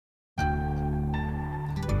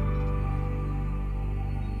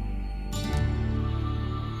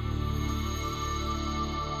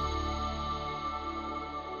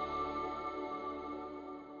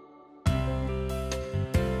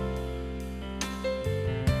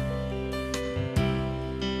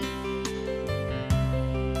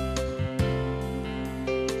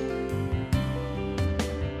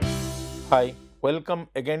Hi, welcome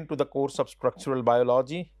again to the course of structural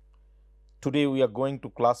biology. Today we are going to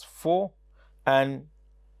class 4 and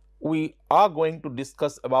we are going to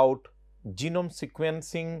discuss about genome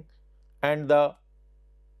sequencing and the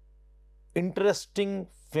interesting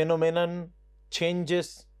phenomenon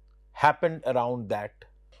changes happened around that.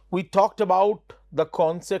 We talked about the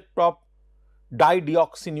concept of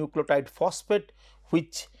dideoxynucleotide phosphate,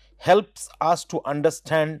 which helps us to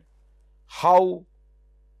understand how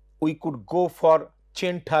we could go for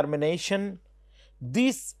chain termination.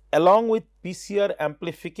 This along with PCR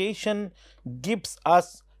amplification gives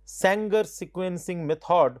us Sanger sequencing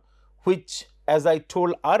method, which as I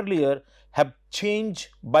told earlier have changed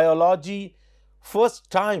biology.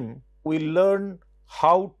 First time we learn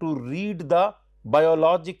how to read the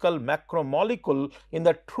biological macromolecule in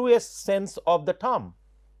the truest sense of the term.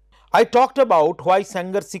 I talked about why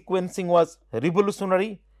Sanger sequencing was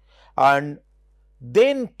revolutionary, and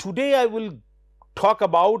then today I will talk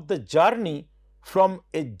about the journey from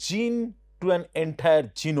a gene to an entire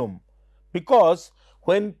genome, because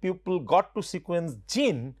when people got to sequence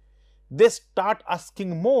gene, they start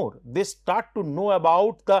asking more, they start to know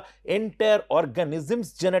about the entire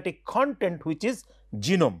organism's genetic content, which is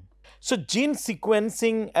genome. So gene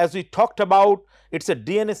sequencing, as we talked about, it's a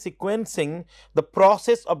DNA sequencing, the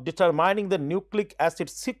process of determining the nucleic acid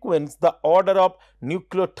sequence, the order of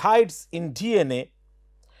nucleotides in DNA.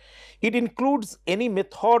 It includes any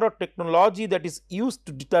method or technology that is used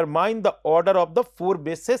to determine the order of the 4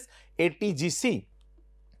 bases ATGC.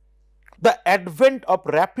 The advent of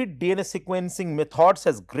rapid DNA sequencing methods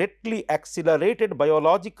has greatly accelerated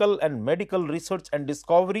biological and medical research and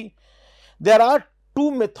discovery. There are two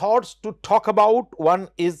methods to talk about. One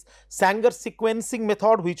is Sanger sequencing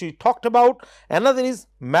method, which we talked about. Another is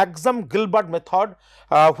Maxam-Gilbert method,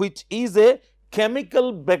 which is a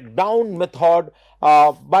chemical breakdown method,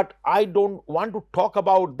 but I don't want to talk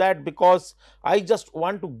about that because I just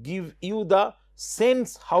want to give you the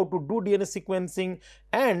sense how to do DNA sequencing.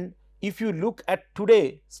 And if you look at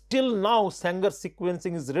today, still now Sanger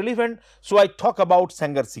sequencing is relevant, so I talk about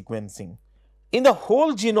Sanger sequencing. In the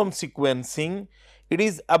whole genome sequencing, it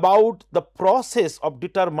is about the process of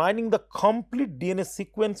determining the complete DNA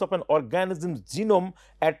sequence of an organism's genome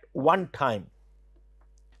at one time.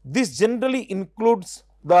 This generally includes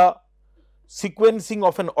the sequencing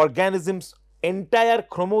of an organism's entire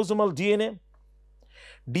chromosomal DNA,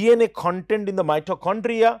 DNA content in the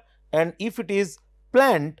mitochondria, and if it is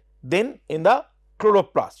plant, then in the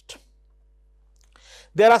chloroplast.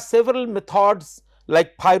 There are several methods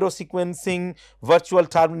like pyrosequencing, virtual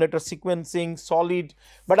terminator sequencing, solid,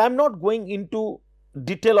 but I am not going into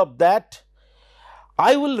detail of that.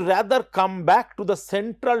 I will rather come back to the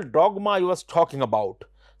central dogma I was talking about.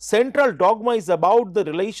 Central dogma is about the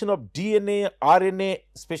relation of DNA, RNA,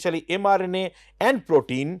 especially mRNA and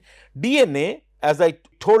protein. DNA, as I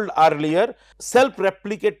told earlier,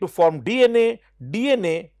 self-replicate to form DNA,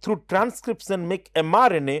 DNA through transcription make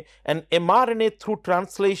mRNA, and mRNA through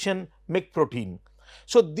translation make protein.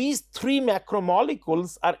 So these three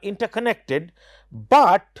macromolecules are interconnected,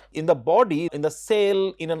 but in the body, in the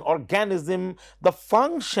cell, in an organism, the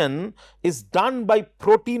function is done by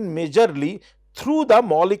protein majorly through the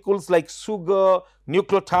molecules like sugar,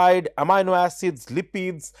 nucleotide, amino acids,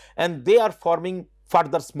 lipids, and they are forming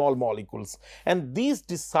further small molecules, and these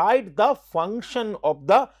decide the function of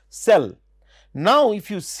the cell. Now if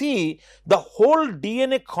you see, the whole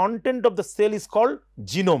DNA content of the cell is called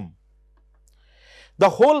genome. The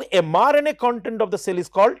whole mRNA content of the cell is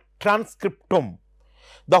called transcriptome.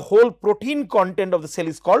 The whole protein content of the cell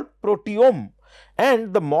is called proteome,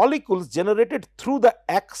 and the molecules generated through the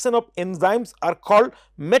action of enzymes are called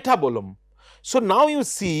metabolome. So now you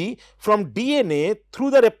see, from DNA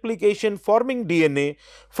through the replication forming DNA,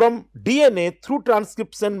 from DNA through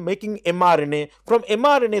transcription making mRNA, from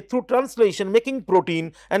mRNA through translation making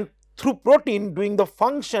protein, and through protein doing the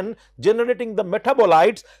function generating the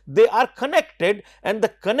metabolites, they are connected, and the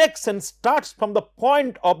connection starts from the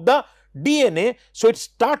point of the DNA. So it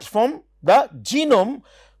starts from the genome,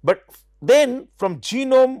 but then from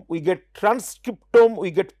genome we get transcriptome, we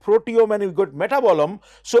get proteome, and we get metabolome.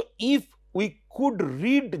 So if we could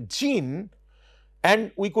read gene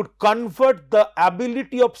and we could convert the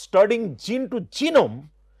ability of studying gene to genome,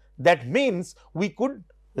 that means we could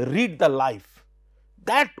read the life.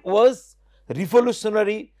 That was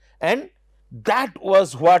revolutionary, and that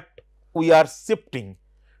was what we are shifting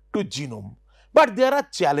to genome. But there are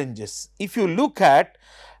challenges. If you look at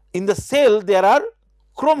in the cell, there are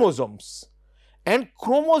chromosomes, and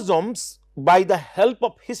chromosomes by the help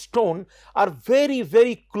of histone are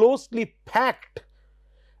very closely packed.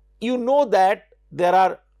 You know that there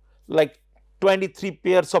are like 23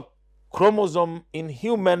 pairs of chromosome in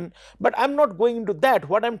human, but I am not going into that.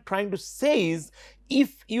 What I am trying to say is,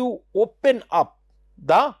 if you open up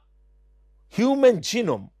the human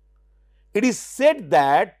genome, it is said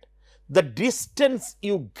that the distance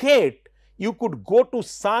you get, you could go to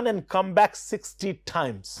sun and come back 60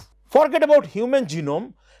 times. Forget about human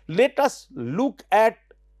genome, let us look at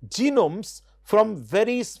genomes from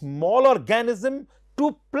very small organism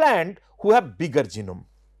to plant who have bigger genome.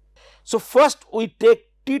 So, first we take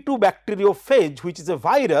T2 bacteriophage, which is a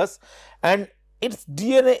virus, and its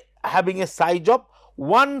DNA having a size of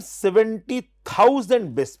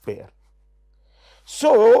 170,000 base pair.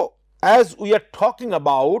 So, as we are talking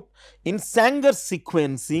about in Sanger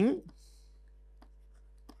sequencing,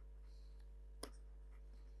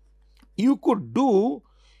 you could do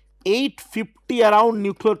 850 around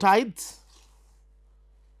nucleotides.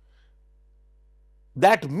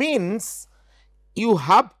 That means you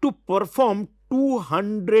have to perform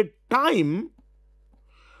 200 times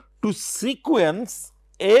to sequence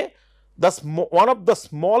one of the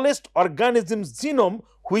smallest organism's genome,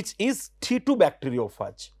 which is T2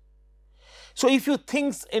 bacteriophage. So, if you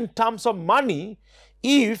think in terms of money,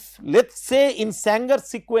 if let us say in Sanger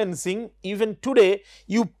sequencing, even today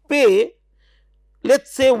you pay, let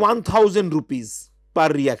us say 1000 rupees per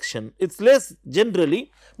reaction, it is less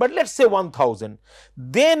generally, but let us say 1000,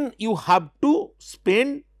 then you have to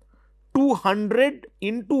spend 200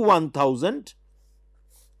 into 1000,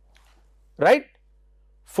 right,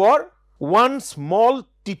 for one small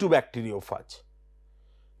T2 bacteriophage.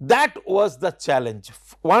 That was the challenge.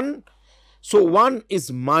 So, one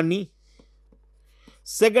is money,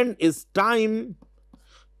 second is time,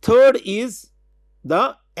 third is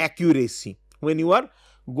the accuracy. When you are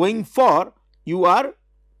going for, you are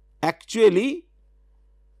actually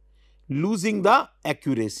losing the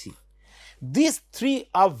accuracy. These three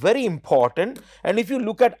are very important, and if you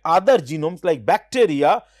look at other genomes like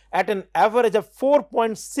bacteria, at an average of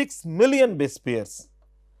 4.6 million base pairs.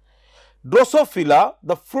 Drosophila,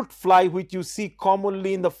 the fruit fly which you see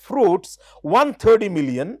commonly in the fruits, 130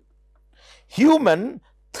 million, human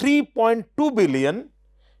 3.2 billion,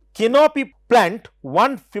 canopy plant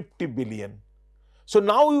 150 billion. So,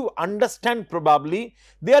 now you understand probably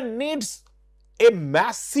there needs a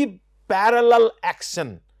massive parallel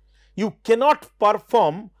action. You cannot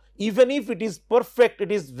perform, even if it is perfect,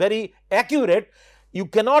 it is very accurate, you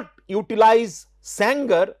cannot utilize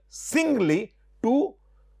Sanger singly to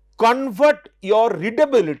convert your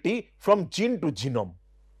readability from gene to genome.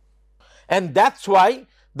 And that is why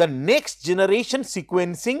the next generation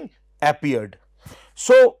sequencing appeared.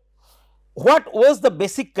 So, what was the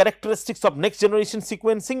basic characteristics of next generation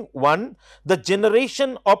sequencing? One, the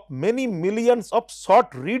generation of many millions of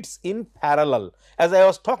short reads in parallel. As I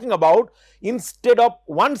was talking about, instead of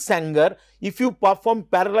one Sanger, if you perform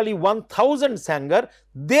parallelly 1000 Sanger,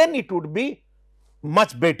 then it would be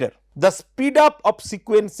much better. The speed up of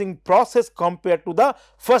sequencing process compared to the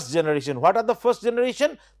first generation. What are the first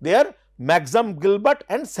generation? They are Maxam Gilbert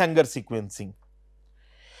and Sanger sequencing.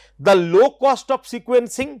 The low cost of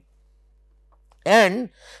sequencing, and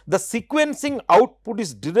the sequencing output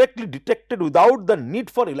is directly detected without the need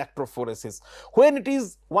for electrophoresis. When it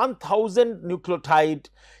is 1000 nucleotide,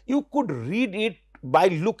 you could read it by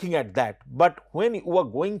looking at that, but when you are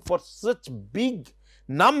going for such big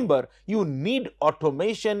number, you need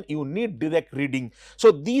automation, you need direct reading.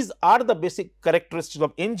 So, these are the basic characteristics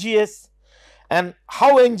of NGS. And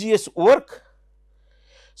how NGS work?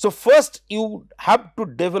 So, first you have to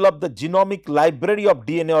develop the genomic library of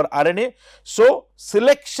DNA or RNA. So,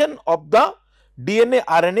 selection of the DNA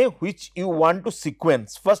RNA which you want to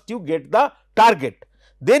sequence. First you get the target,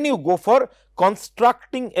 then you go for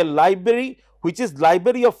constructing a library which is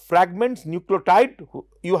library of fragments nucleotide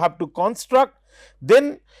you have to construct.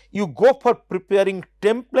 Then you go for preparing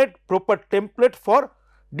template, proper template for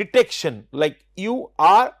detection, like you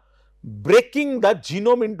are breaking the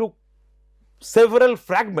genome into several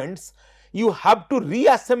fragments, you have to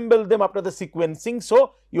reassemble them after the sequencing.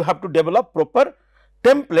 So, you have to develop proper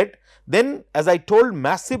template. Then as I told,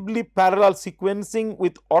 massively parallel sequencing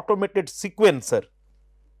with automated sequencer,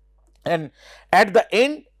 and at the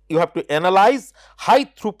end you have to analyze. High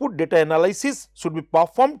throughput data analysis should be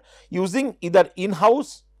performed using either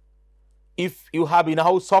in-house, if you have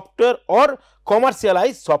in-house software, or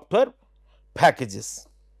commercialized software packages.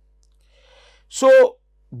 So,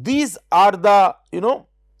 these are the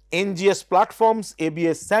NGS platforms: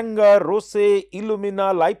 ABS Sanger, Roorkee,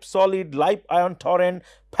 Illumina, LipeSolid, LipeIon Torrent,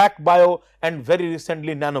 PacBio, and very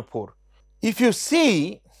recently Nanopore. If you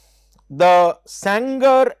see, the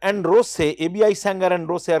Sanger and Roorkee, ABI Sanger and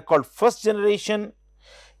Roorkee are called first generation,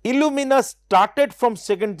 Illumina started from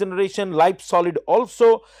second generation life solid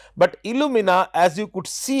also, but Illumina, as you could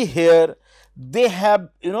see here, they have,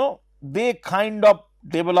 they kind of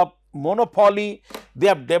develop monopoly. They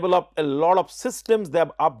have developed a lot of systems, they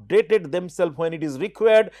have updated themselves when it is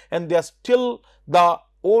required, and they are still the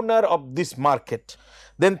owner of this market.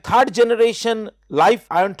 Then third generation life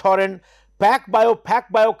ion torrent,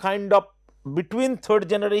 PacBio kind of between third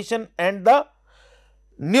generation and the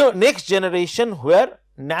next generation, where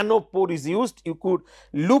nanopore is used. You could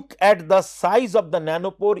look at the size of the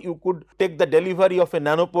nanopore. You could take the delivery of a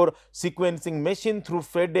nanopore sequencing machine through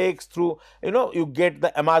FedEx, through, you get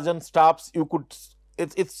the Amazon stuffs. You could,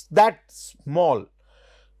 it's that small.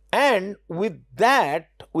 And with that,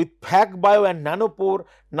 with PacBio and nanopore,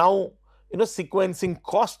 now sequencing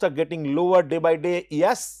costs are getting lower day by day.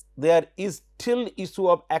 Yes, there is still issue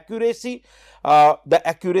of accuracy. The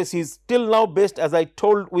accuracy is still now best, as I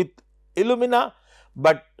told, with Illumina,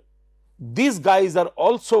 but these guys are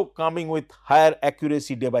also coming with higher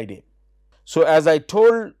accuracy day by day. So as I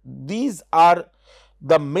told, these are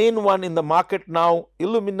the main one in the market now: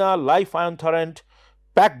 Illumina, Life Ion Torrent,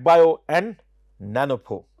 PacBio and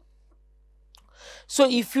nanopore. So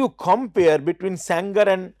if you compare between Sanger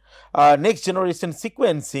and next generation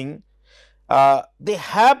sequencing, they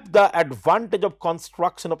have the advantage of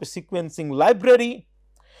construction of a sequencing library,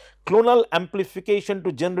 clonal amplification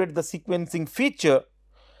to generate the sequencing feature.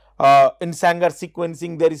 In Sanger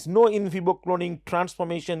sequencing, there is no in vivo cloning,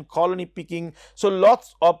 transformation, colony picking. So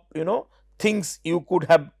lots of things you could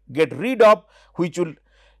have get rid of, which will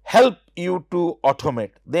help you to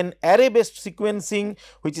automate. Then array based sequencing,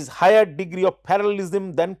 which is higher degree of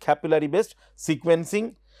parallelism than capillary based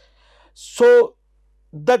sequencing. So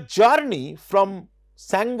the journey from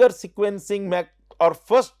Sanger sequencing or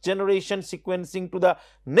first generation sequencing to the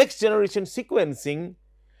next generation sequencing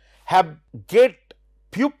have get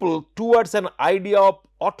people towards an idea of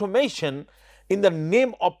automation in the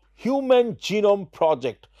name of Human Genome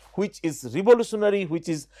Project, which is revolutionary, which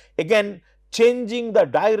is again changing the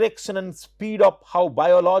direction and speed of how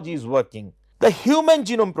biology is working. The Human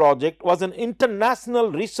Genome Project was an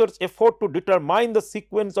international research effort to determine the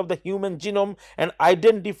sequence of the human genome and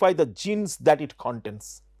identify the genes that it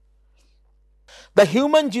contains. The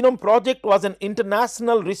Human Genome Project was an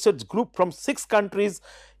international research group from 6 countries: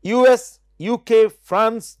 US, UK,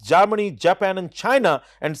 France, Germany, Japan and China,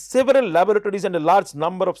 and several laboratories and a large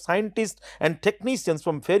number of scientists and technicians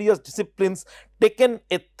from various disciplines, taken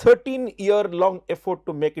a 13-year-long effort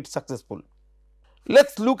to make it successful.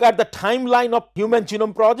 Let's look at the timeline of Human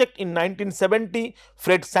Genome Project. In 1970,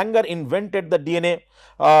 Fred Sanger invented the DNA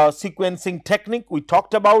sequencing technique. We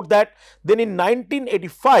talked about that. Then in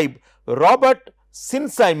 1985, Robert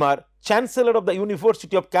Sinsheimer, Chancellor of the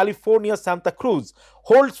University of California, Santa Cruz,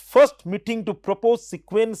 holds first meeting to propose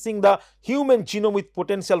sequencing the human genome with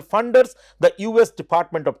potential funders: the US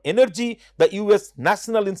Department of Energy, the US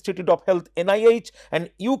National Institute of Health NIH,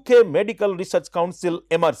 and UK Medical Research Council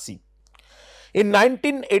MRC. In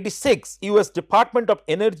 1986, US Department of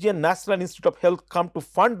Energy and National Institute of Health come to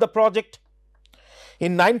fund the project.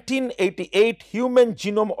 In 1988, Human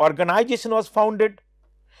Genome Organization was founded.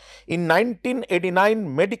 In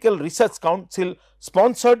 1989, Medical Research Council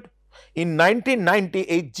sponsored. In 1990,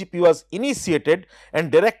 HGP was initiated and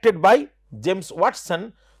directed by James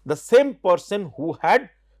Watson, the same person who had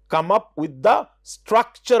come up with the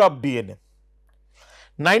structure of DNA.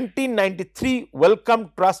 1993,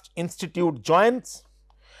 Wellcome Trust Institute joins.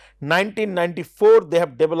 1994, they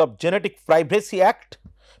have developed Genetic Privacy Act,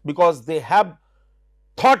 because they have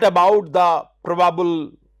thought about the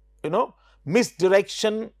probable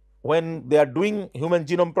misdirection when they are doing Human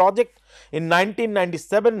Genome Project. In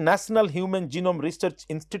 1997, National Human Genome Research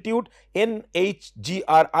Institute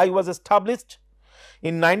NHGRI was established.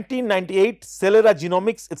 In 1998, Celera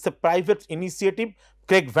Genomics, it's a private initiative,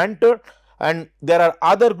 Craig Venter, and there are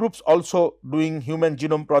other groups also doing Human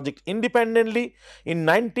Genome Project independently. In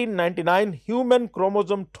 1999, human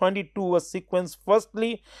chromosome 22 was sequenced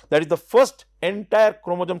firstly, that is the first entire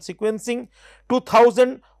chromosome sequencing.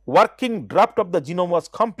 2000, working draft of the genome was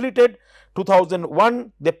completed.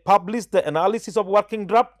 2001, they published the analysis of working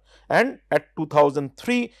draft, and at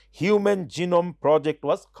 2003, Human Genome Project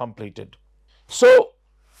was completed. So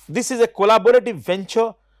this is a collaborative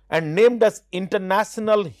venture and named as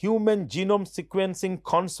International Human Genome Sequencing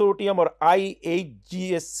Consortium, or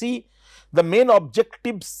IHGSC. The main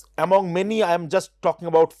objectives, among many, I am just talking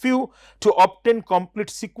about few: to obtain complete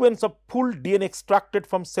sequence of full DNA extracted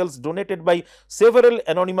from cells donated by several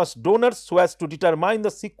anonymous donors so as to determine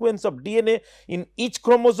the sequence of DNA in each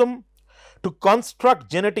chromosome; to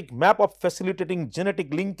construct genetic map of facilitating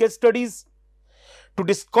genetic linkage studies; to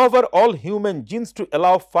discover all human genes to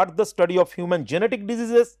allow further study of human genetic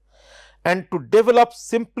diseases, and to develop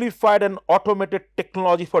simplified and automated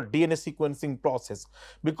technology for DNA sequencing process.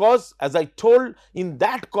 Because as I told, in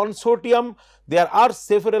that consortium there are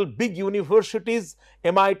several big universities,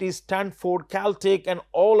 MIT, Stanford, Caltech, and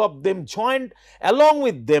all of them joined. Along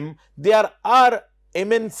with them there are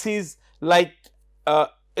MNCs like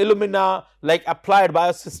Illumina, like Applied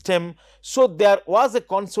Biosystem. So there was a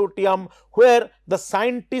consortium where the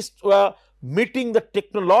scientists were meeting the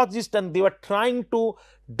technologists and they were trying to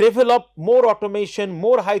develop more automation,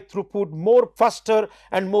 more high throughput, more faster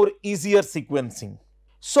and more easier sequencing.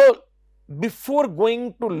 So before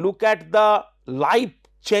going to look at the life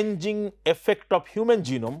changing effect of human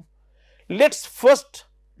genome, let's first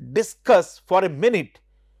discuss for a minute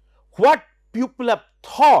what people have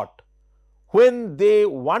thought when they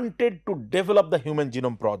wanted to develop the Human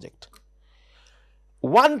Genome Project.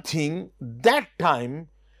 One thing, that time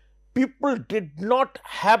people did not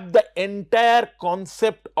have the entire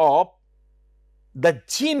concept of the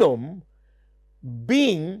genome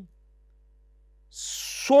being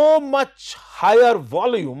so much higher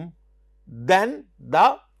volume than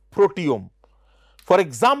the proteome. For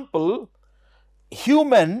example,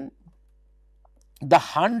 human, the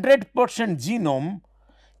 100% genome,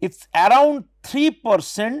 it's around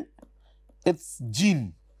 3% its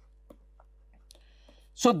gene.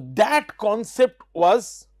 So that concept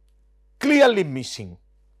was clearly missing.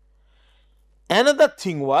 Another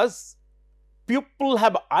thing was, people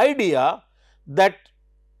have idea that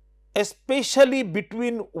especially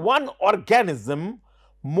between one organism,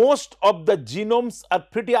 most of the genomes are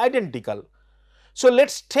pretty identical. So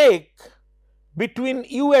let's take between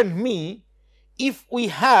you and me, if we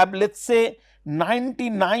have, let's say,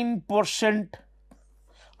 99%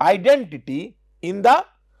 identity in the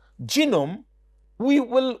genome, we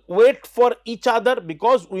will wait for each other,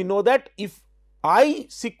 because we know that if I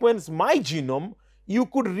sequence my genome, you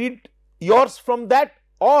could read yours from that,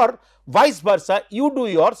 or vice versa, you do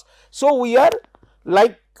yours. So we are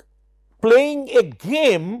like playing a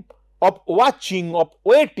game of watching, of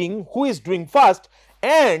waiting who is doing fast,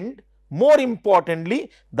 and more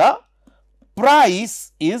importantly, the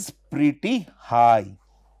price is pretty high.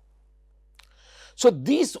 So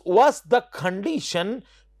this was the condition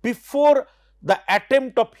before the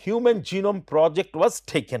attempt of Human Genome Project was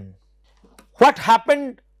taken. What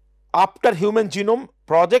happened after Human Genome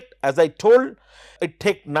Project? As I told, it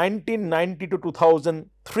took 1990 to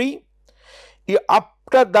 2003.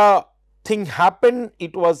 After the thing happened,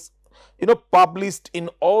 it was published in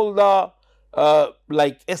all the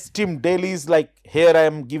like esteemed dailies. Like here I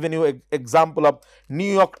am giving you an example of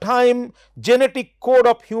New York Times. Genetic code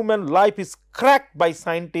of human life is cracked by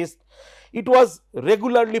scientists. It was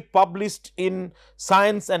regularly published in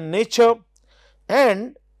Science and Nature,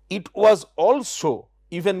 and it was also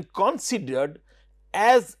even considered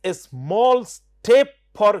as a small step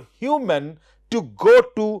for human to go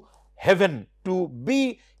to heaven, to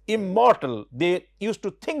be immortal. They used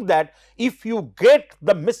to think that if you get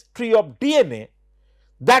the mystery of DNA,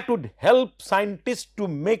 that would help scientists to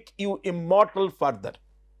make you immortal further.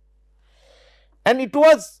 And it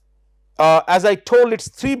was, as I told, it's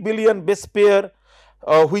 3 billion base pair,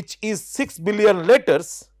 which is 6 billion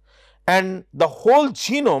letters, and the whole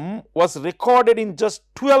genome was recorded in just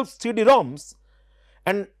 12 CD-ROMs.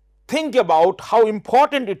 And think about how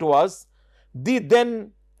important it was. The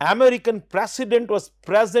then American president was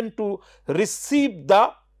present to receive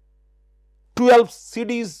the 12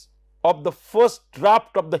 CDs of the first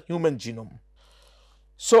draft of the human genome.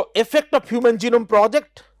 So effect of Human Genome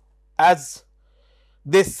Project, as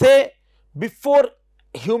they say, before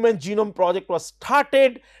Human Genome Project was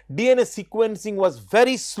started, DNA sequencing was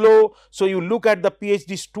very slow. So you look at the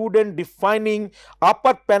PhD student defining,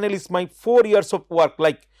 upper panel is my 4 years of work,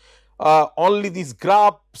 like only these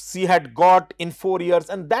graphs he had got in 4 years,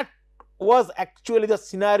 and that was actually the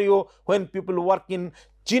scenario when people work in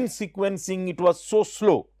gene sequencing. It was so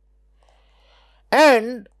slow.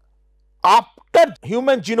 And after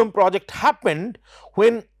Human Genome Project happened,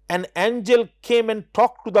 when an angel came and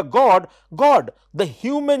talked to the God, the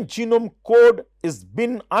human genome code is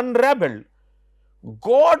been unraveled.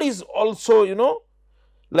 God is also,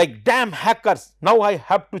 like, damn hackers, now I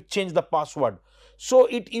have to change the password. So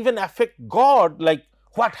it even affect God, like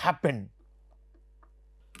what happened.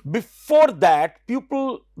 Before that,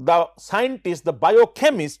 people, the scientists, the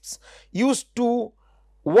biochemists used to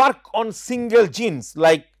work on single genes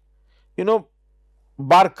like,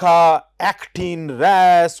 BRCA, actin,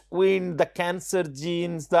 RAS, Wnt, the cancer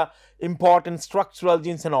genes, the important structural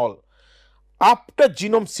genes and all. After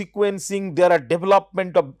genome sequencing, there are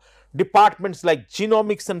development of departments like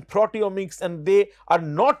genomics and proteomics, and they are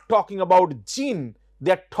not talking about gene,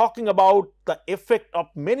 they are talking about the effect of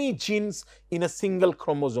many genes in a single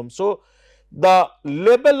chromosome. So the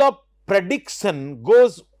level of prediction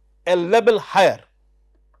goes a level higher.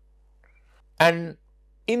 And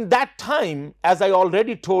in that time, as I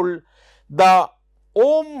already told, the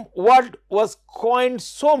OM word was coined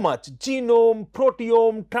so much: genome,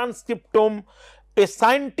 proteome, transcriptome. A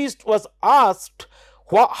scientist was asked,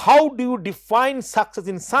 how do you define success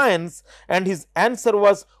in science? And his answer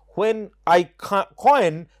was, when I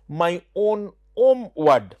coin my own OM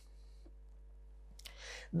word.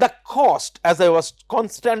 The cost, as I was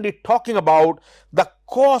constantly talking about, the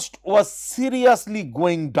cost was seriously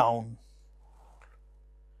going down.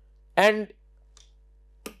 And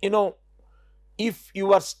if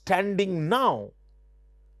you are standing now,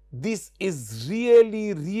 this is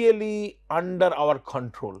really under our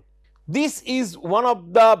control. This is one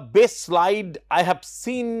of the best slide I have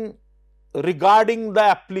seen regarding the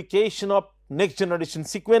application of next generation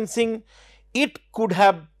sequencing. It could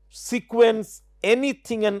have sequenced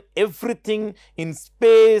anything and everything in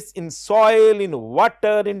space, in soil, in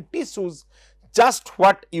water, in tissues. Just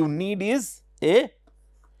what you need is a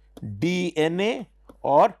DNA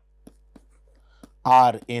or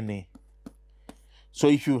RNA. So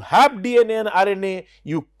if you have DNA and RNA,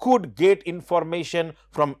 you could get information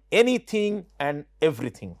from anything and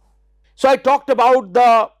everything. So I talked about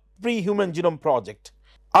the pre-Human Genome Project.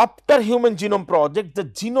 After Human Genome Project, the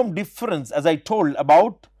genome difference, as I told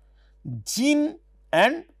about gene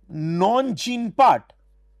and non-gene part,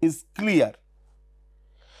 is clear.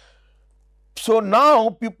 So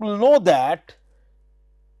now people know that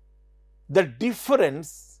the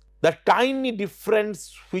difference, the tiny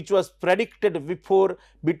difference which was predicted before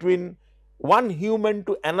between one human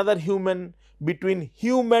to another human, between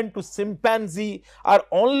human to chimpanzee, are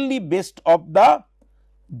only based of the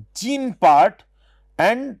gene part,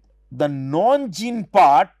 and the non-gene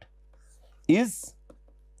part is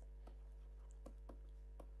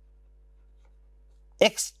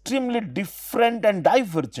extremely different and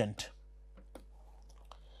divergent.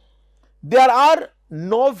 There are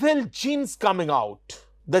novel genes coming out.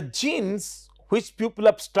 The genes which people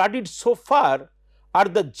have studied so far are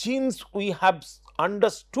the genes we have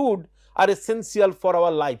understood are essential for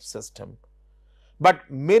our life system. But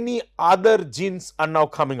many other genes are now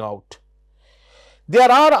coming out.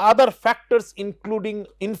 There are other factors including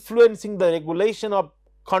influencing the regulation of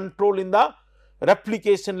control in the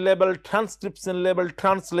replication level, transcription level,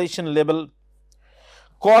 translation level.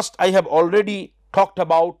 Cost I have already talked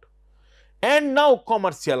about. And now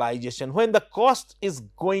commercialization, when the cost is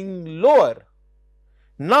going lower.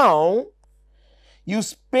 Now you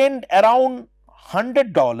spend around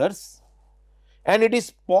 $100 and it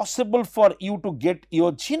is possible for you to get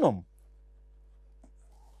your genome.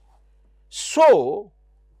 So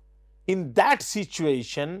in that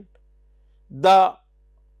situation, the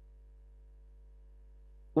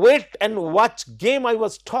wait and watch game I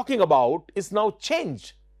was talking about is now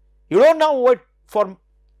changed. You don't now wait for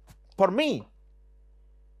me.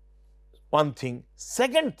 One thing.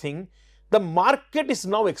 Second thing, the market is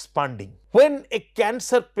now expanding. When a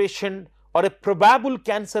cancer patient or a probable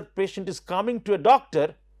cancer patient is coming to a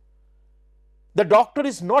doctor, the doctor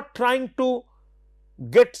is not trying to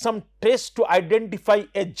get some test to identify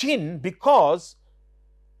a gene, because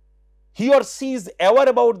he or she is aware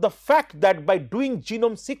about the fact that by doing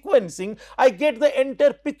genome sequencing, I get the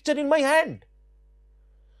entire picture in my hand.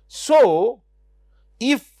 So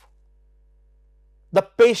if the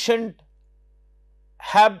patient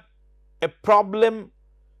have a problem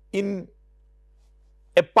in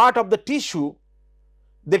a part of the tissue,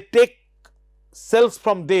 they take cells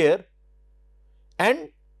from there and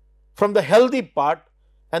from the healthy part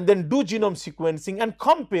and then do genome sequencing and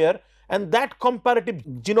compare, and that comparative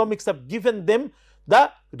genomics have given them the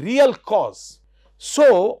real cause.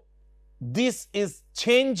 So this is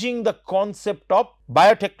changing the concept of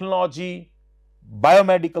biotechnology,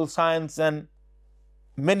 biomedical science and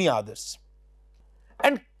many others.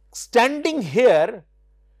 And standing here,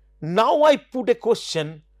 now I put a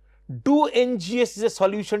question: do NGS is a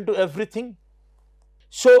solution to everything?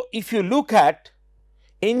 So if you look at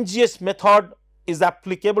NGS method is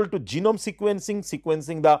applicable to genome sequencing,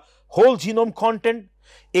 sequencing the whole genome content,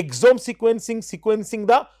 exome sequencing, sequencing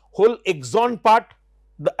the whole exon part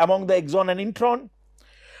among the exon and intron.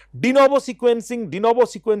 De novo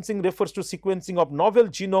sequencing refers to sequencing of novel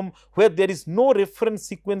genome where there is no reference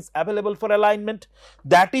sequence available for alignment.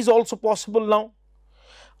 That is also possible now.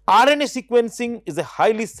 RNA sequencing is a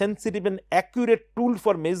highly sensitive and accurate tool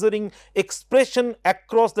for measuring expression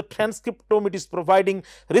across the transcriptome. It is providing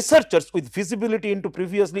researchers with visibility into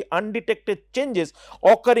previously undetected changes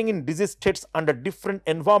occurring in disease states under different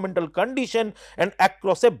environmental conditions and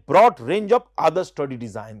across a broad range of other study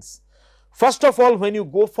designs. First of all, when you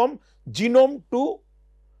go from genome to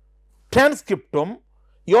transcriptome,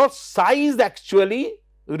 your size actually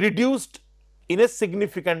reduced in a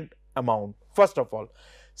significant amount, first of all.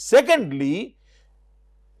 Secondly,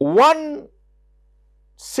 one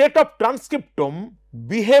set of transcriptome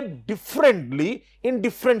behave differently in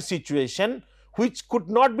different situations, which could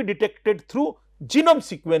not be detected through genome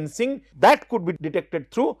sequencing, that could be detected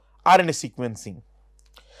through RNA sequencing.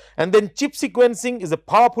 And then chip sequencing is a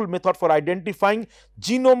powerful method for identifying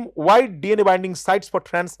genome-wide DNA binding sites for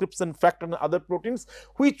transcription factor and other proteins,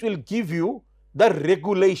 which will give you the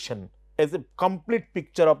regulation as a complete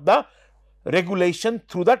picture of the regulation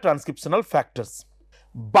through the transcriptional factors.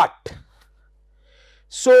 But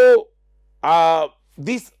so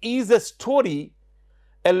this is a story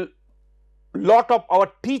a lot of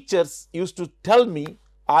our teachers used to tell me.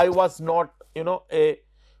 I was not a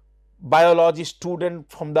biology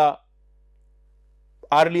student from the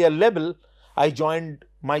earlier level. I joined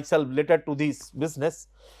myself later to this business,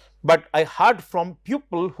 but I heard from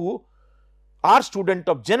people who are student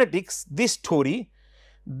of genetics this story.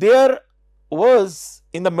 There was,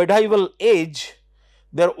 in the medieval age,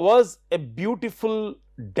 there was a beautiful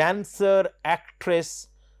dancer, actress,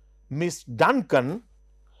 Miss Duncan,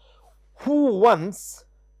 who once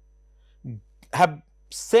have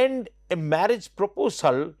sent a marriage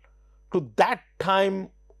proposal to that time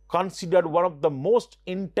considered one of the most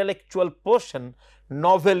intellectual person,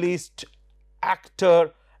 novelist,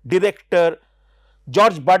 actor, director,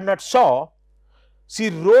 George Bernard Shaw. She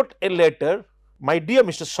wrote a letter, "My dear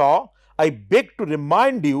Mr. Shaw, I beg to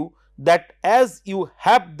remind you that as you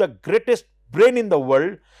have the greatest brain in the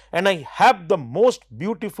world and I have the most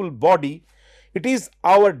beautiful body, it is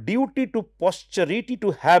our duty to posterity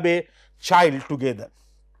to have a child together."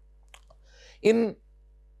 In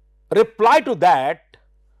reply to that,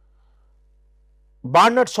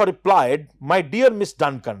 Bernard Shaw replied, "My dear Miss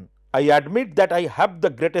Duncan, I admit that I have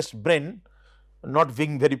the greatest brain, not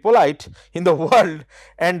being very polite, in the world,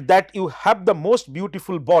 and that you have the most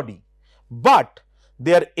beautiful body. But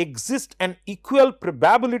there exists an equal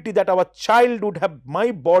probability that our child would have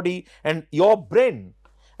my body and your brain,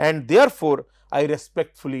 and therefore I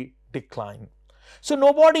respectfully decline." So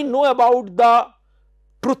nobody know about the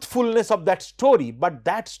truthfulness of that story, but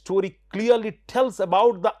that story clearly tells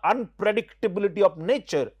about the unpredictability of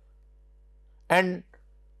nature, and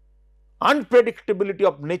unpredictability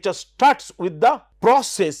of nature starts with the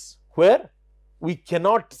process where we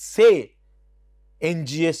cannot say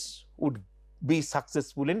NGS would be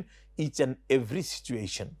successful in each and every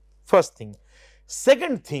situation. First thing.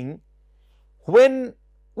 Second thing, when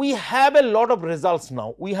we have a lot of results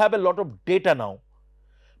now, we have a lot of data now,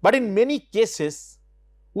 but in many cases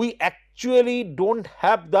we actually don't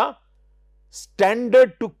have the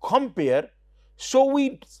standard to compare. So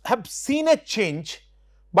we have seen a change,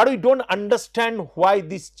 but we don't understand why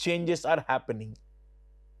these changes are happening.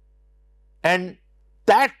 And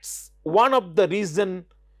that's one of the reasons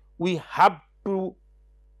we have to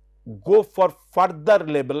go for further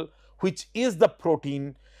level, which is the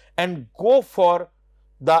protein, and go for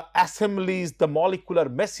the assemblies, the molecular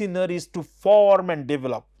machineries to form and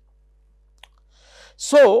develop.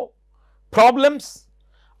 So problems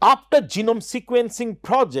after genome sequencing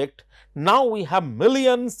project, now we have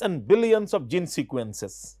millions and billions of gene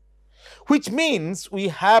sequences, which means we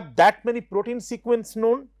have that many protein sequence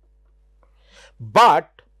known,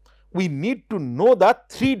 but we need to know the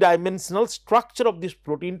three-dimensional structure of this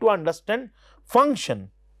protein to understand function.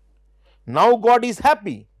 Now God is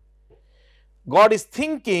happy. God is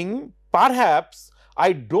thinking, perhaps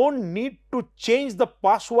I don't need to change the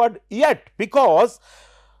password yet, because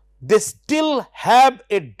they still have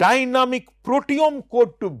a dynamic proteome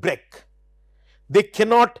code to break. They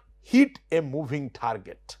cannot hit a moving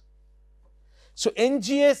target. So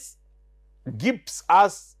NGS gives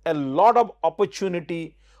us a lot of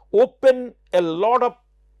opportunity, open a lot of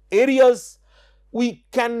areas. We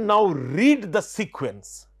can now read the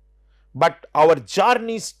sequence, but our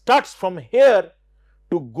journey starts from here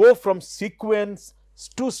to go from sequence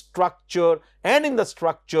to structure, and in the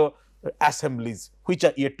structure assemblies which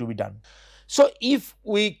are yet to be done. So if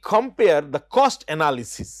we compare the cost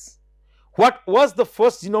analysis, what was the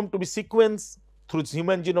first genome to be sequenced through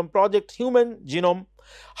Human Genome Project? Human Genome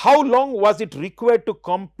How long was it required to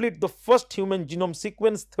complete the first human genome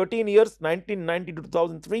sequence? 13 years, 1990 to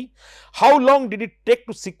 2003. How long did it take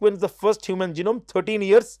to sequence the first human genome? 13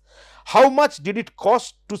 years. How much did it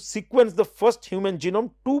cost to sequence the first human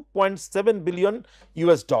genome? 2.7 billion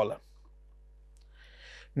US dollar.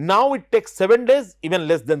 Now it takes 7 days, even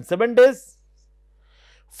less than 7 days.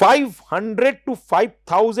 500 to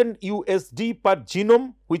 5000 USD per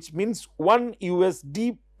genome, which means 1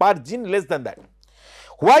 USD per gene, less than that.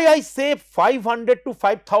 Why I say 500 to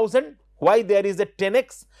 5000? Why there is a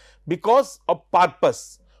 10x? Because of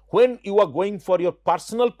purpose. When you are going for your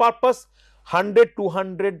personal purpose, 100 to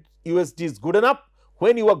 200 USD is good enough.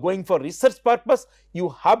 When you are going for research purpose, you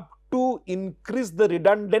have to increase the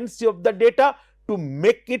redundancy of the data to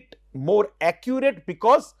make it more accurate,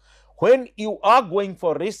 because when you are going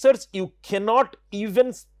for research, you cannot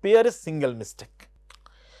even spare a single mistake.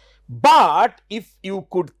 But if you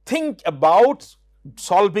could think about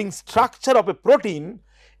solving structure of a protein,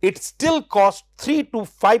 it still costs 3 to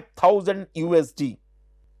 5000 USD.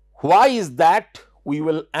 Why is that? We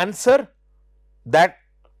will answer. That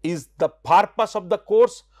is the purpose of the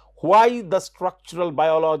course. Why the structural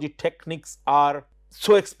biology techniques are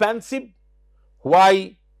so expensive?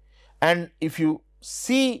 Why? And if you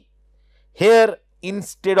see here,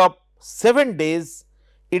 instead of 7 days,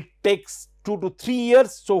 it takes 2 to 3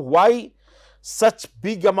 years. So why such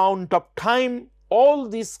big amount of time? All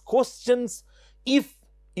these questions, if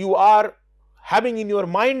you are having in your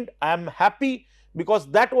mind, I am happy, because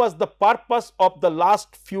that was the purpose of the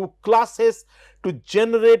last few classes, to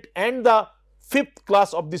generate, and the 5th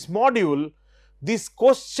class of this module, these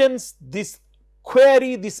questions, this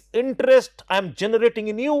query, this interest I am generating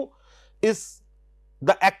in you is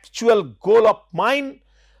the actual goal of mine,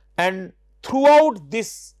 and throughout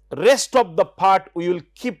this rest of the part we will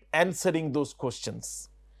keep answering those questions.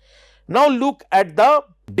 Now look at the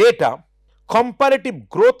data, comparative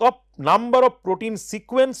growth of number of protein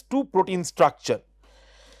sequence to protein structure.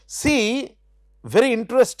 See, very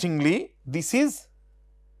interestingly, this is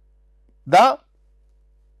the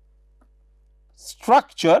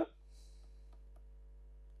structure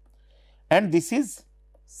and this is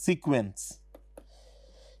sequence.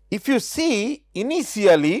 If you see,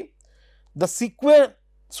 initially the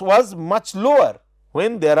sequence was much lower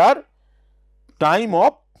when there are time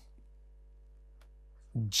of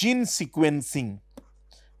gene sequencing.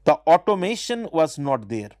 The automation was not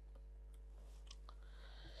there,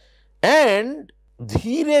 and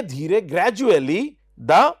gradually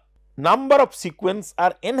the number of sequence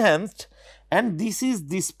are enhanced, and this is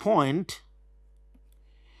this point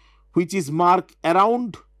which is marked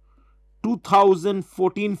around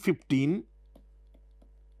 2014-15.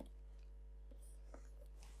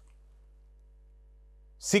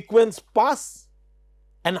 Sequence pass,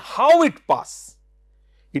 and how it pass,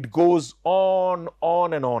 it goes on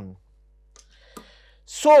and on.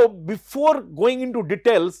 So before going into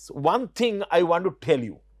details, one thing I want to tell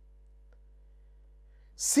you,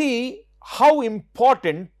 see how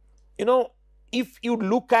important, if you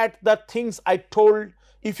look at the things I told,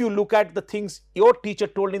 if you look at the things your teacher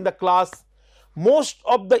told in the class, most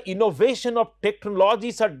of the innovation of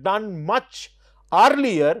technologies are done much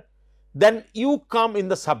earlier than you come in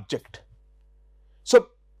the subject. So,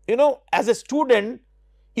 as a student,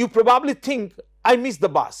 you probably think I missed the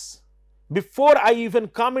bus. Before I even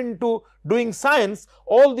come into doing science,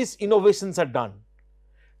 all these innovations are done.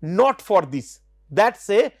 Not for this. That's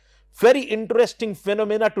a very interesting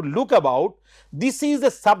phenomena to look about. This is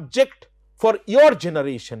a subject for your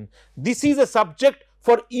generation. This is a subject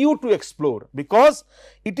for you to explore, because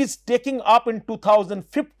it is taking up in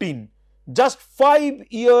 2015, just 5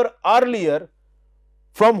 years earlier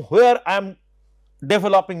from where I am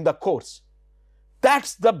developing the course.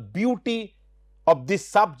 That's the beauty of this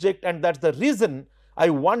subject, and that's the reason I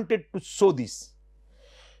wanted to show this.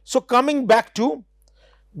 So coming back to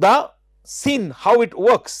the scene, how it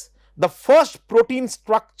works. The first protein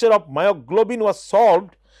structure of myoglobin was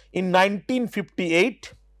solved in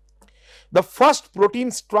 1958. The first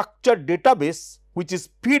protein structure database, which is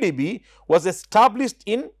PDB, was established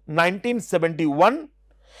in 1971.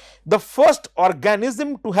 The first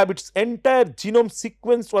organism to have its entire genome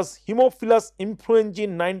sequenced was Haemophilus influenzae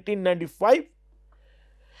in 1995.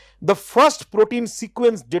 The first protein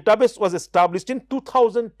sequence database was established in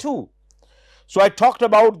 2002. So I talked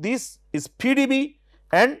about this is PDB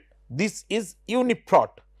and this is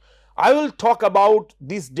Uniprot. I will talk about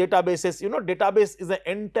these databases. Database is an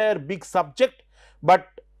entire big subject, but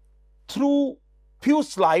through few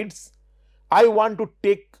slides I want to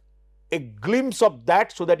take a glimpse of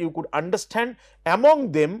that so that you could understand.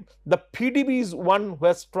 Among them, the PDB is one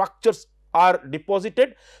where structures are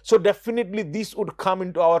deposited. So definitely this would come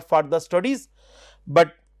into our further studies,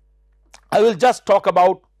 but I will just talk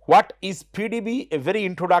about what is PDB, a very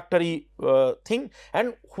introductory thing,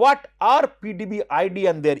 and what are PDB ID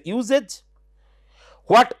and their usage,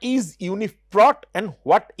 what is Uniprot and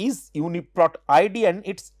what is Uniprot ID and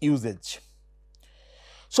its usage.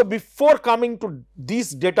 So before coming to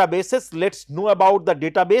these databases, let's know about the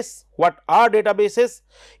database. What are databases?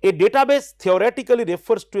 A database theoretically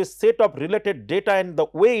refers to a set of related data and the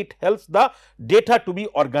way it helps the data to be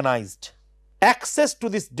organized. Access to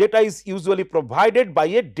this data is usually provided by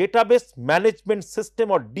a database management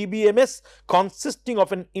system or DBMS, consisting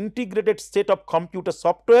of an integrated set of computer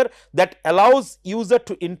software that allows user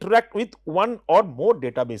to interact with one or more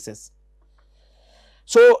databases.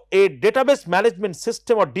 So a database management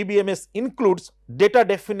system or DBMS includes data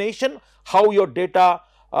definition, how your data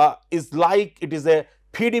is like. It is a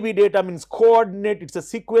PDB data, means coordinate, it is a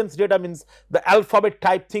sequence data, means the alphabet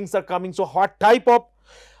type things are coming. So what type of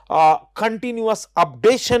continuous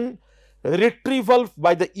updation, retrieval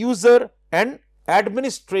by the user and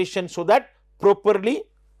administration, so that properly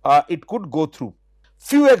it could go through.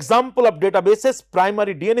 Few example of databases: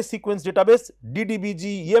 primary DNA sequence database,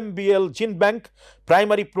 DDBG, EMBL, GenBank;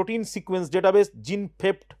 primary protein sequence database,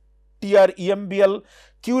 GenPept, TR-EMBL;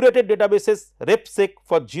 curated databases, RepSeq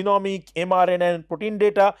for genomic, mRNA and protein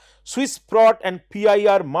data; SwissProt and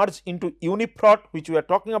PIR merged into Uniprot, which we are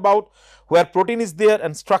talking about, where protein is there;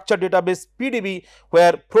 and structured database PDB,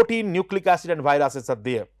 where protein, nucleic acid and viruses are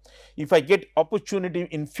there. If I get opportunity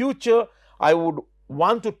in future, I would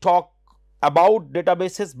want to talk about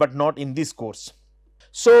databases, but not in this course.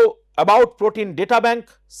 So about protein data bank,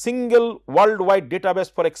 single worldwide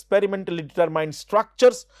database for experimentally determined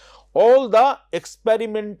structures. All the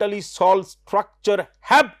experimentally solved structure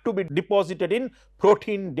have to be deposited in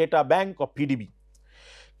protein data bank or PDB.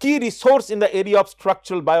 Key resource in the area of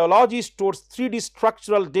structural biology, stores 3D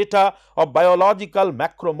structural data of biological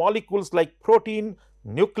macromolecules like protein,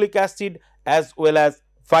 nucleic acid as well as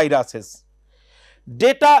viruses.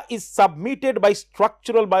 Data is submitted by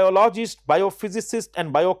structural biologists, biophysicists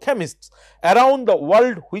and biochemists around the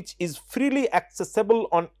world, which is freely accessible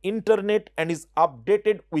on internet and is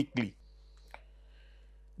updated weekly.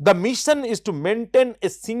 The mission is to maintain a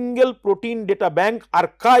single protein data bank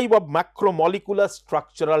archive of macromolecular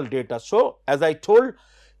structural data. So as I told,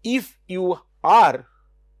 if you are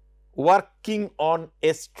working on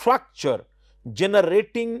a structure,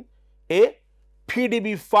 generating a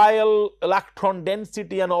PDB file, electron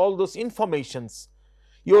density and all those informations,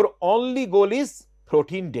 your only goal is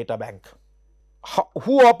protein data bank.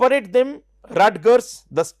 Who operate them? Rutgers,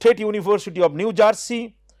 the State University of New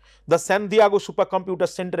Jersey, the San Diego Supercomputer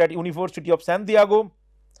Center at University of San Diego,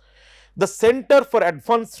 the Center for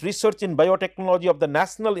Advanced Research in Biotechnology of the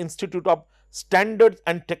National Institute of Standards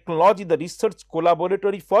and Technology, the Research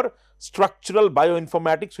Collaboratory for Structural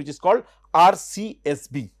Bioinformatics, which is called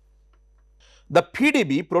RCSB. The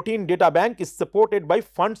PDB, Protein Data Bank, is supported by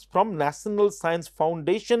funds from National Science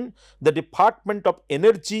Foundation, the Department of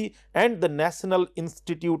Energy and the National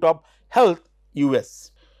Institute of Health,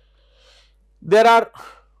 US. There are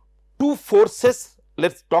two forces.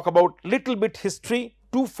 Let's talk about little bit history.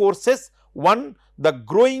 Two forces. One, the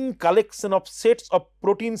growing collection of sets of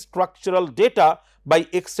protein structural data by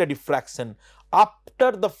X-ray diffraction.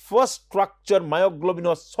 After the first structure, myoglobin,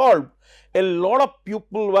 was solved, a lot of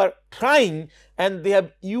people were trying and they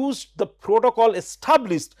have used the protocol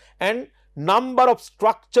established and number of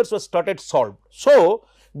structures were started solved. So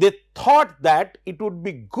they thought that it would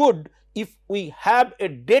be good if we have a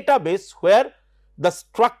database where the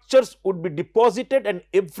structures would be deposited and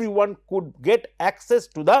everyone could get access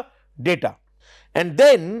to the data. And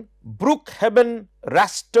then Brookhaven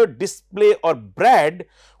raster display or BRAD,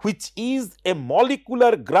 which is a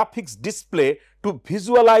molecular graphics display to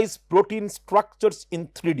visualize protein structures in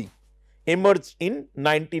 3D, emerged in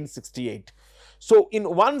 1968. So in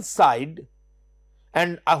one side,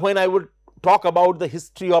 and when I would talk about the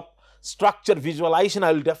history of structure visualization,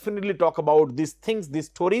 I will definitely talk about these things, these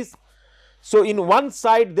stories. So in one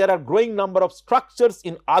side there are growing number of structures,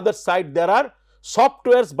 in other side there are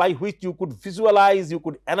softwares by which you could visualize, you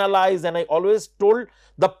could analyze, and I always told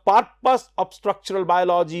the purpose of structural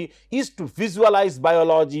biology is to visualize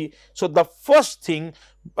biology. So the first thing,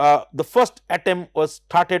 the first attempt was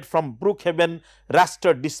started from Brookhaven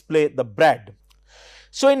raster display, the BRAD.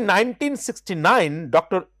 So in 1969,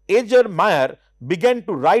 Dr. Egermeyer began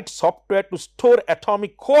to write software to store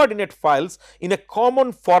atomic coordinate files in a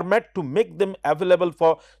common format to make them available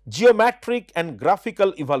for geometric and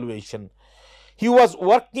graphical evaluation. He was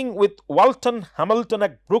working with Walton Hamilton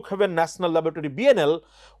at Brookhaven National Laboratory BNL,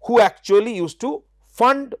 who actually used to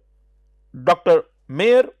fund Dr.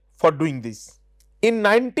 Mayer for doing this. In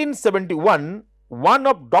 1971, one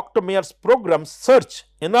of Dr. Mayer's programs, Search,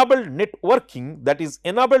 enabled networking, that is,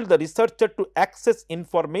 enabled the researcher to access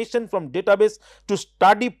information from database to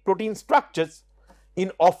study protein structures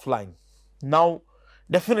in offline. Now,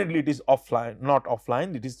 definitely it is offline, not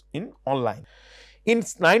offline, it is in online. In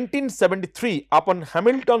 1973, upon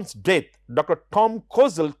Hamilton's death, Dr. Tom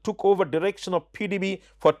Kozel took over direction of PDB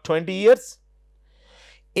for 20 years.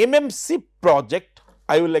 MMC project,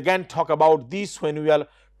 I will again talk about this when we will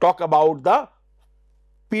talk about the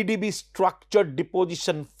PDB structured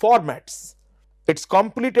deposition formats. Its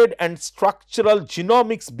completed and structural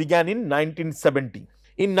genomics began in 1970.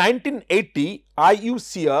 In 1980,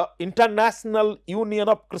 IUCN, International Union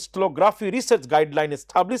of Crystallography Research Guideline,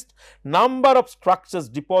 established number of structures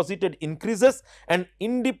deposited increases and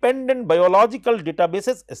independent biological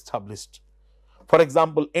databases established. For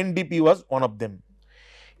example, NDP was one of them.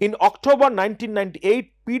 In October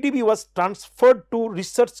 1998, PDB was transferred to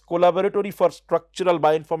Research Collaboratory for Structural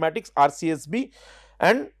Bioinformatics RCSB,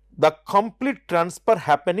 and the complete transfer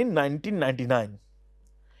happened in 1999.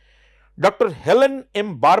 Dr. Helen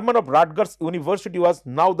M. Barman of Rutgers University was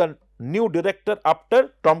now the new director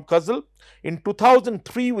after Tom Kozel. In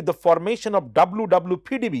 2003, with the formation of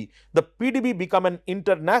WWPDB, the PDB became an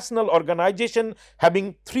international organization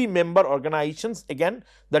having 3 member organizations. Again,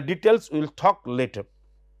 the details we will talk later.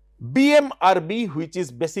 BMRB, which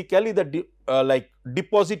is basically the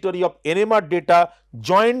depository of NMR data,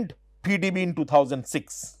 joined PDB in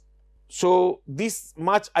 2006. So, this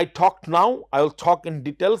much I talked now, I will talk in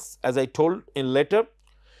details as I told in later.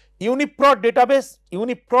 Uniprot database,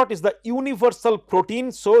 Uniprot is the universal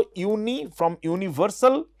protein. So, uni from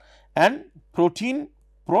universal and protein,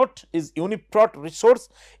 prot is Uniprot resource,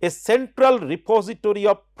 a central repository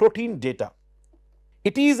of protein data.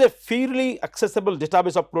 It is a freely accessible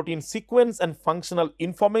database of protein sequence and functional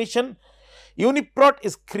information. Uniprot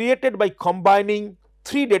is created by combining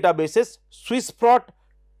 3 databases, SwissProt,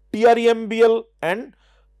 TREMBL and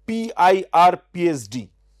PIRPSD,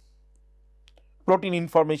 protein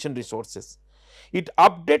information resources. It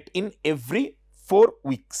updates in every 4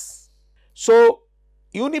 weeks. So,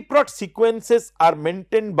 Uniprot sequences are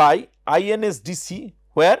maintained by INSDC,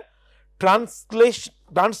 where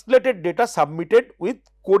translated data submitted with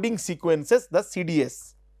coding sequences, the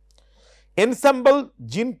CDS. Ensemble,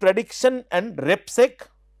 gene prediction and RepSeq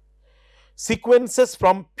sequences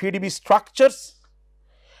from PDB structures,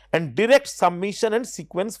 and direct submission and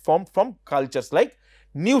sequence formed from cultures like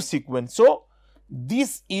new sequence. So,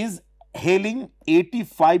 this is hailing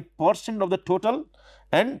 85% of the total,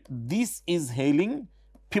 and this is hailing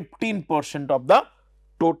 15% of the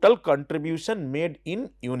total contribution made in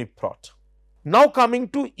Uniprot. Now, coming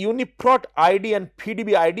to Uniprot ID and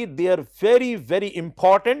PDB ID, they are very, very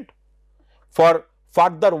important for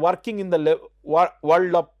further working in the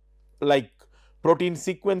world of protein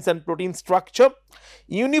sequence and protein structure.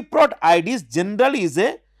 Uniprot IDs generally is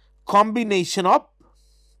a combination of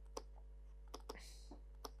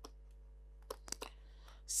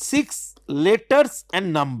 6 letters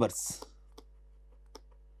and numbers.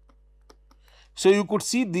 So, you could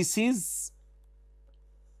see this is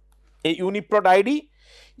a Uniprot ID.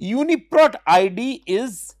 Uniprot ID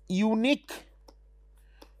is unique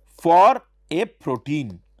for a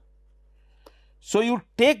protein. So, you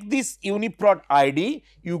take this Uniprot ID,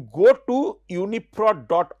 you go to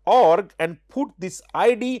uniprot.org and put this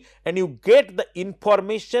ID, and you get the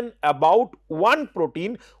information about one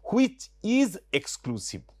protein which is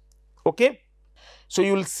exclusive. Okay. So,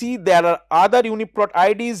 you will see there are other Uniprot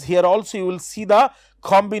IDs. Here also you will see the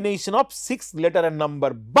combination of 6 letter and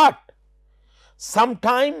number, but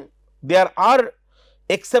sometime there are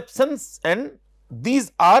exceptions, and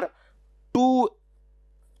these are 2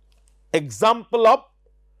 example of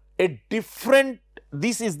a different,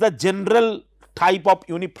 this is the general type of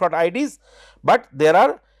Uniprot IDs, but there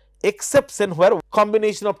are exceptions where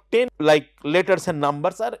combination of 10 letters and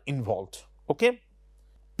numbers are involved. Okay.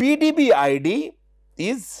 PDB ID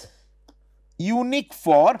is unique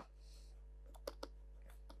for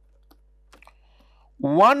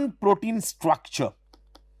one protein structure,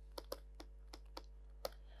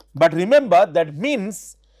 but remember that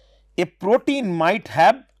means a protein might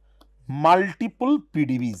have multiple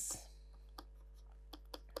PDBs.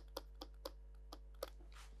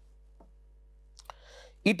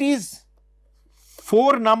 It is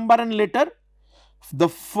 4 number and letter. The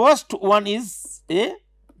first one is a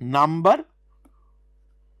number,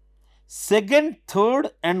 second, third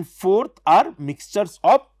and fourth are mixtures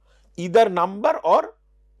of either number or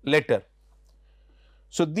letter.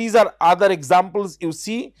 So, these are other examples. You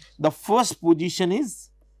see, the first position is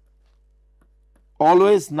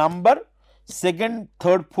always number, second,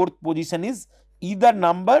 third, fourth position is either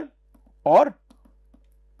number or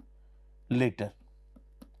letter.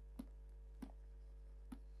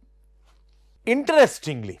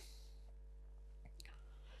 Interestingly,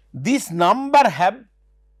 this number have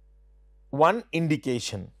one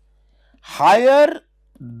indication: higher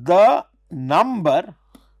the number,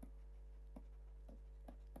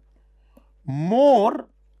 more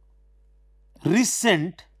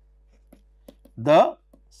recent the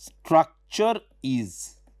structure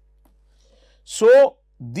is. So,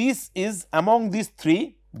 this is among these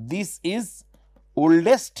three, this is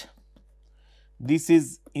oldest, this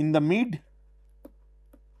is in the mid,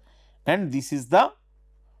 and this is the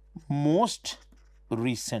most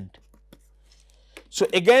recent. So,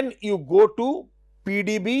 again you go to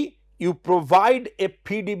PDB, you provide a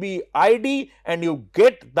PDB ID and you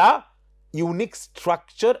get the unique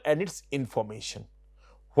structure and its information.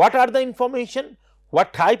 What are the information?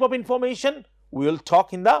 What type of information? We will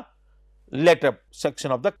talk in the later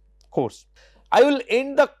section of the course. I will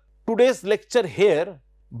end the today's lecture here,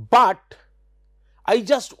 but I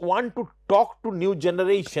just want to talk to new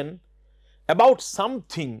generation about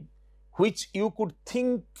something which you could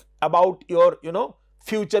think about your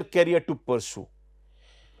future career to pursue.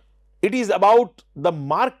 It is about the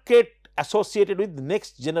market associated with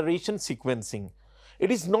next generation sequencing.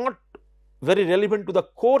 It is not very relevant to the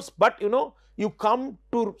course, but you come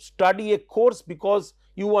to study a course because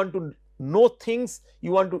you want to know things,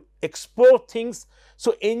 you want to explore things.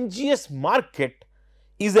 So, NGS market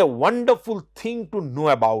is a wonderful thing to know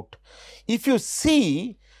about. If you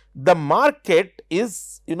see, the market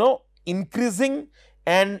is increasing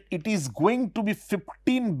and it is going to be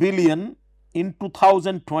 15 billion in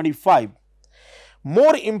 2025.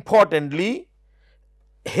 More importantly,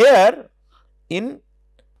 here in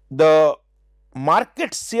the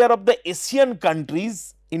market share of the Asian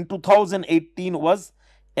countries in 2018 was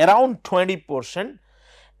around 20%,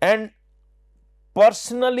 and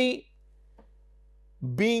personally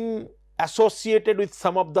being associated with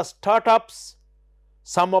some of the startups,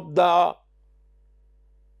 some of the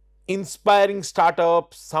inspiring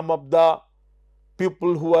startups, some of the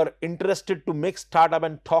people who are interested to make startup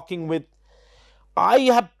and talking with, I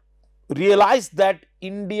have realized that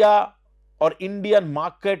India or Indian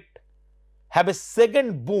market have a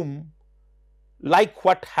second boom like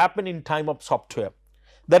what happened in time of software.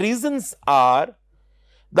 The reasons are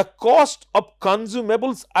the cost of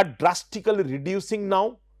consumables are drastically reducing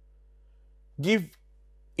now.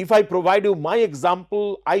 If I provide you my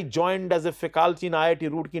example, I joined as a faculty in IIT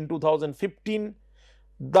Roorkee in 2015.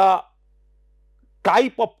 The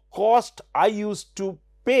type of cost I used to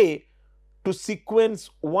pay to sequence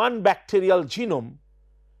one bacterial genome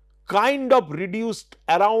kind of reduced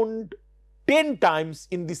around 10 times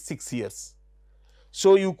in these 6 years.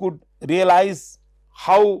 So, you could realize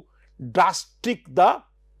how drastic the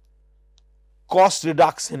cost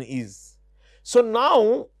reduction is. So,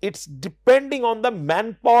 now it is depending on the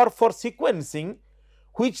manpower for sequencing,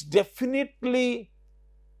 which definitely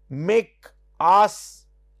make us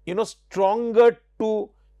stronger to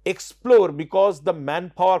explore, because the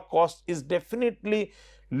manpower cost is definitely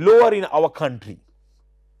lower in our country.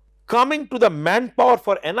 Coming to the manpower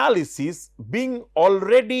for analysis, being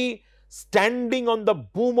already standing on the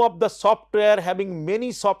boom of the software, having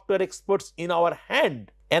many software experts in our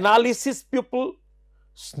hand, analysis people,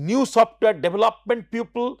 new software development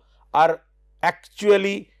people are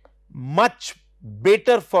actually much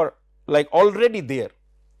better for already there.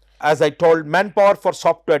 As I told, manpower for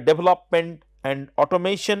software development and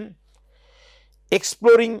automation,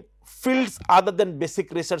 exploring fields other than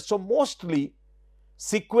basic research. So, mostly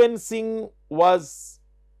sequencing was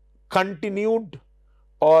continued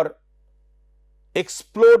or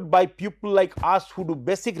explored by people like us who do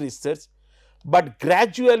basic research, but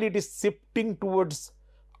gradually it is shifting towards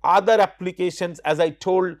other applications. As I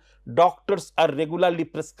told, doctors are regularly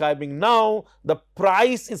prescribing now, the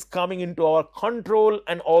price is coming into our control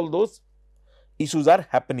and all those issues are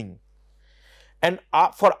happening. And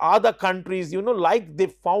for other countries, like they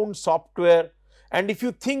found software, and if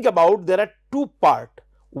you think about, there are two parts.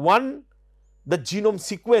 One, the genome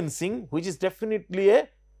sequencing, which is definitely a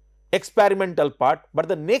experimental part, but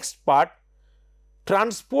the next part,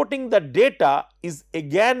 transporting the data, is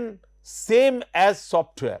again same as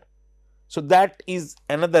software. So, that is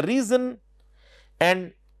another reason,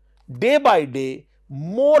 and day by day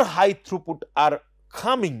more high throughput are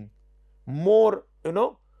coming, more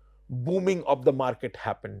booming of the market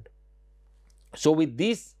happened. So, with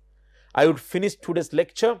this I would finish today's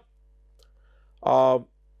lecture. I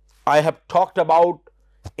have talked about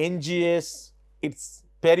NGS, its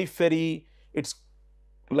periphery, its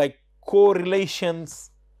like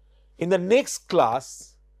correlations. In the next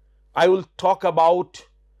class, I will talk about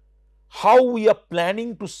how we are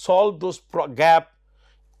planning to solve those gap.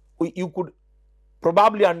 You could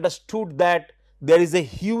probably understood that there is a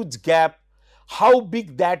huge gap, how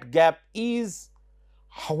big that gap is,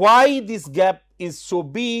 why this gap is so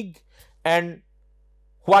big, and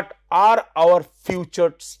what are our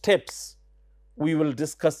future steps. We will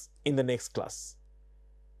discuss in the next class.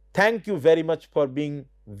 Thank you very much for being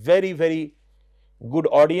very good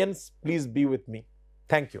audience. Please be with me.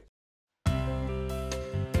 Thank you.